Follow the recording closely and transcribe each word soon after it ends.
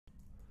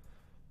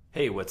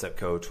Hey, what's up,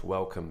 coach?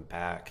 Welcome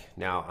back.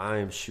 Now,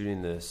 I'm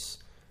shooting this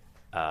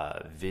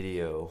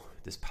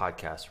this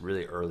podcast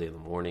really early in the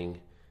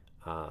morning.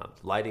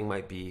 Lighting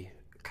might be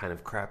kind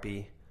of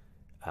crappy.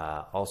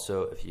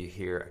 Also, if you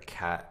hear a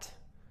cat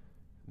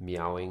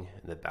meowing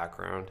in the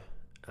background,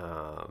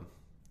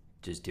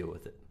 just deal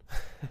with it.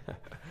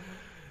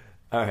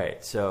 All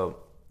right, so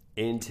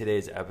in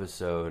today's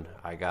episode,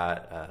 I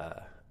got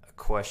a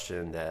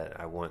question that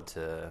I want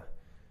to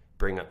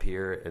bring up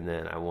here, and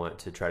then I want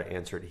to try to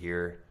answer it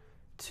here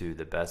to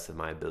the best of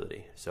my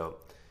ability. So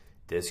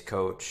this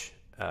coach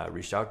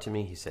reached out to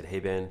me. He said, "Hey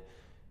Ben,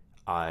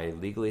 I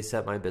legally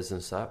set my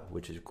business up,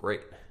 which is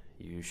great.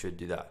 You should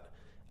do that.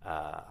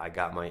 I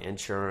got my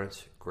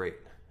insurance, great.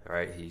 All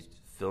right." He's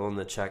filling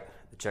the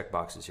check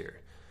boxes here,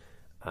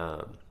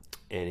 and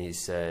he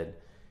said,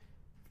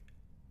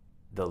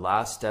 "The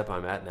last step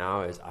I'm at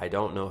now is I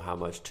don't know how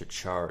much to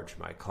charge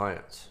my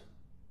clients."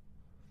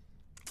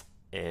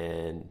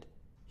 And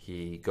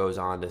he goes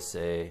on to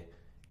say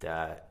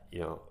that,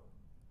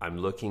 I'm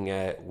looking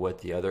at what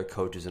the other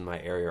coaches in my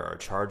area are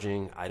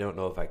charging. I don't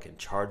know if I can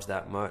charge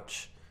that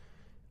much.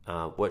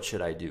 What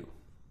should I do?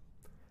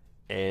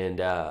 And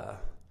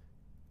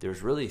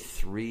there's really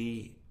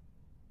three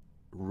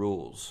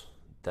rules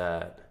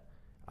that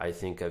I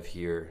think of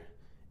here.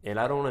 And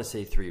I don't want to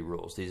say three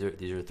rules. These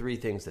are three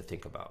things to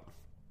think about.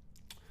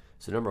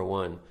 So number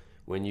one,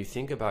 when you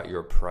think about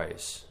your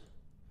price,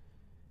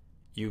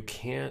 you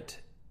can't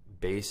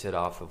base it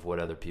off of what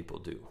other people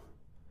do,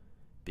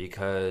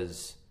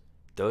 because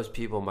those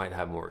people might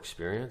have more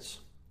experience.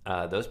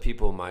 Those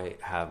people might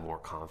have more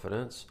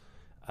confidence.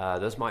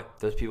 Those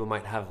people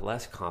might have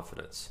less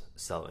confidence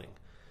selling.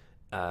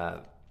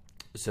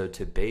 So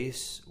to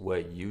base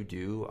what you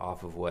do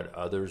off of what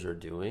others are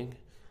doing,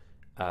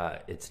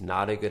 it's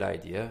not a good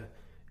idea.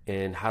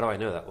 And how do I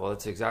know that? Well,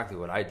 it's exactly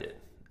what I did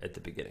at the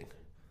beginning.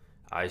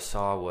 I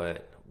saw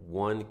what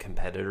one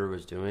competitor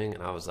was doing,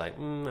 and I was like,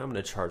 I'm going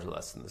to charge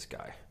less than this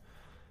guy.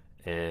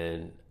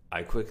 And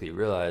I quickly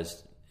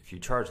realized if you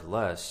charge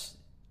less,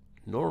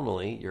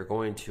 normally you're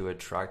going to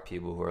attract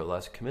people who are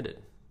less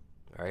committed.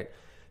 All right.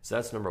 So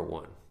that's number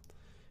one.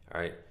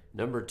 All right.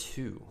 Number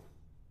two,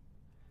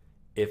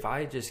 if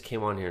I just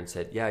came on here and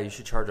said, yeah, you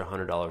should charge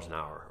 $100 an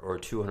hour or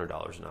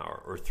 $200 an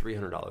hour or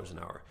 $300 an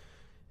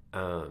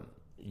hour,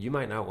 you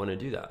might not want to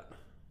do that.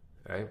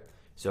 Right.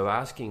 So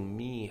asking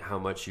me how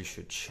much you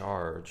should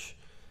charge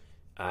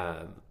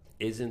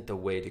isn't the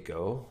way to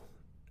go.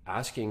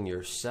 Asking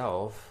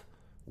yourself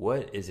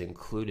what is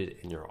included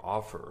in your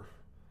offer,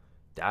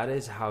 that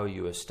is how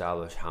you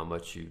establish how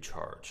much you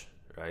charge,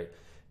 right?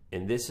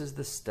 And this is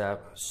the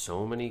step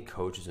so many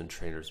coaches and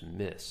trainers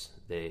miss.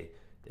 They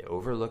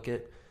overlook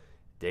it.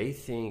 They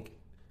think,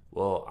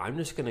 well, I'm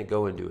just going to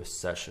go and do a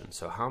session,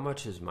 so how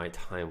much is my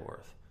time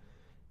worth?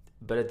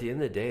 But at the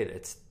end of the day,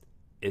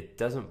 it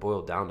doesn't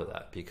boil down to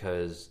that,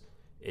 because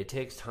it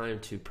takes time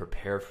to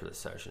prepare for the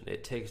session.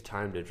 It takes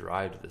time to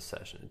drive to the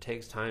session. It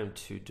takes time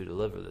to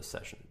deliver the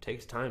session. It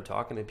takes time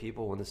talking to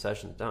people when the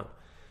session's done.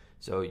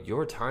 So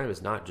your time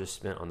is not just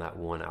spent on that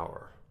 1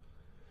 hour.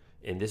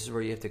 And this is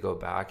where you have to go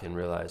back and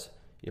realize,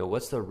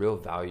 what's the real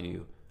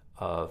value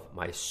of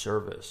my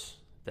service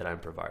that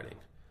I'm providing?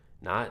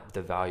 Not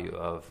the value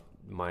of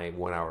my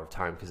 1 hour of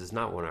time, because it's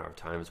not 1 hour of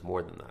time, it's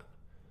more than that,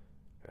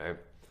 right?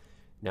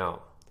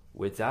 Now,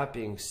 with that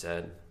being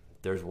said,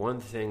 there's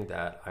one thing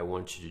that I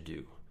want you to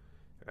do,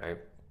 right?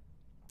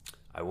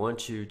 I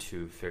want you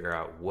to figure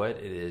out what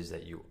it is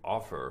that you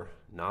offer,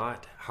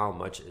 not how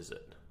much is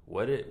it.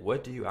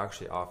 What do you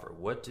actually offer?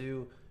 What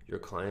do your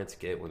clients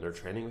get when they're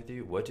training with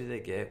you? What do they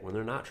get when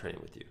they're not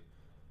training with you,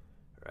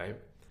 right?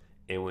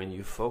 And when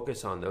you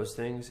focus on those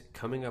things,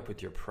 coming up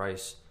with your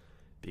price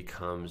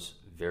becomes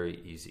very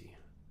easy,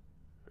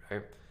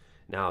 right?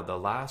 Now, the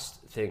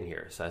last thing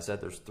here, so I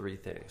said there's three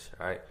things,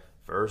 all right?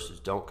 First is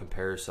don't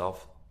compare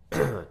yourself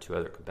to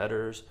other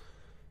competitors.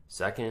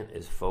 Second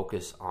is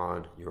focus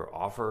on your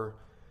offer.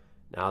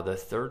 Now, the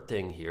third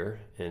thing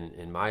here, and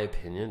in my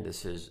opinion,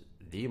 this is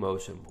the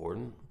most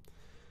important,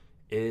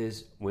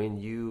 is when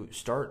you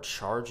start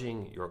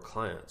charging your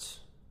clients,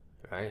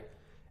 right?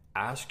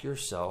 Ask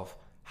yourself,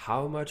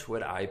 how much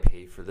would I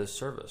pay for this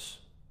service?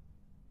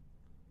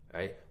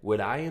 Right? Would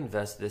I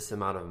invest this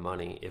amount of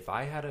money if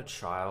I had a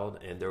child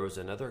and there was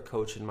another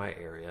coach in my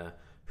area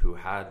who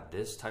had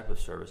this type of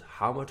service?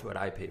 How much would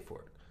I pay for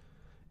it?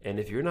 And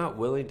if you're not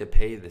willing to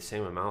pay the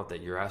same amount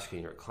that you're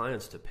asking your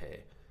clients to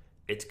pay,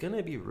 it's going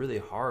to be really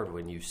hard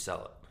when you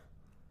sell it,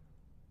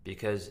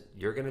 because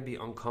you're going to be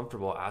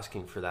uncomfortable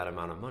asking for that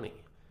amount of money.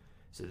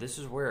 So this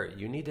is where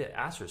you need to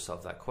ask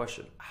yourself that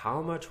question.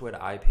 How much would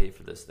I pay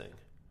for this thing?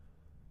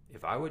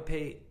 If I would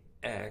pay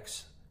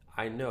X,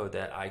 I know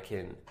that I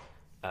can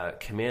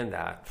command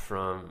that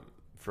from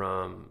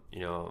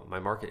my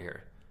market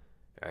here,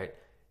 right?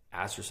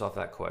 Ask yourself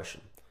that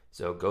question.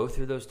 So go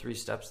through those three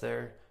steps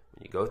there.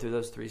 When you go through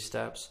those three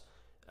steps,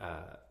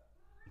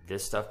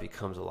 this stuff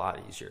becomes a lot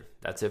easier.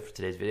 That's it for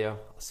today's video.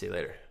 I'll see you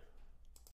later.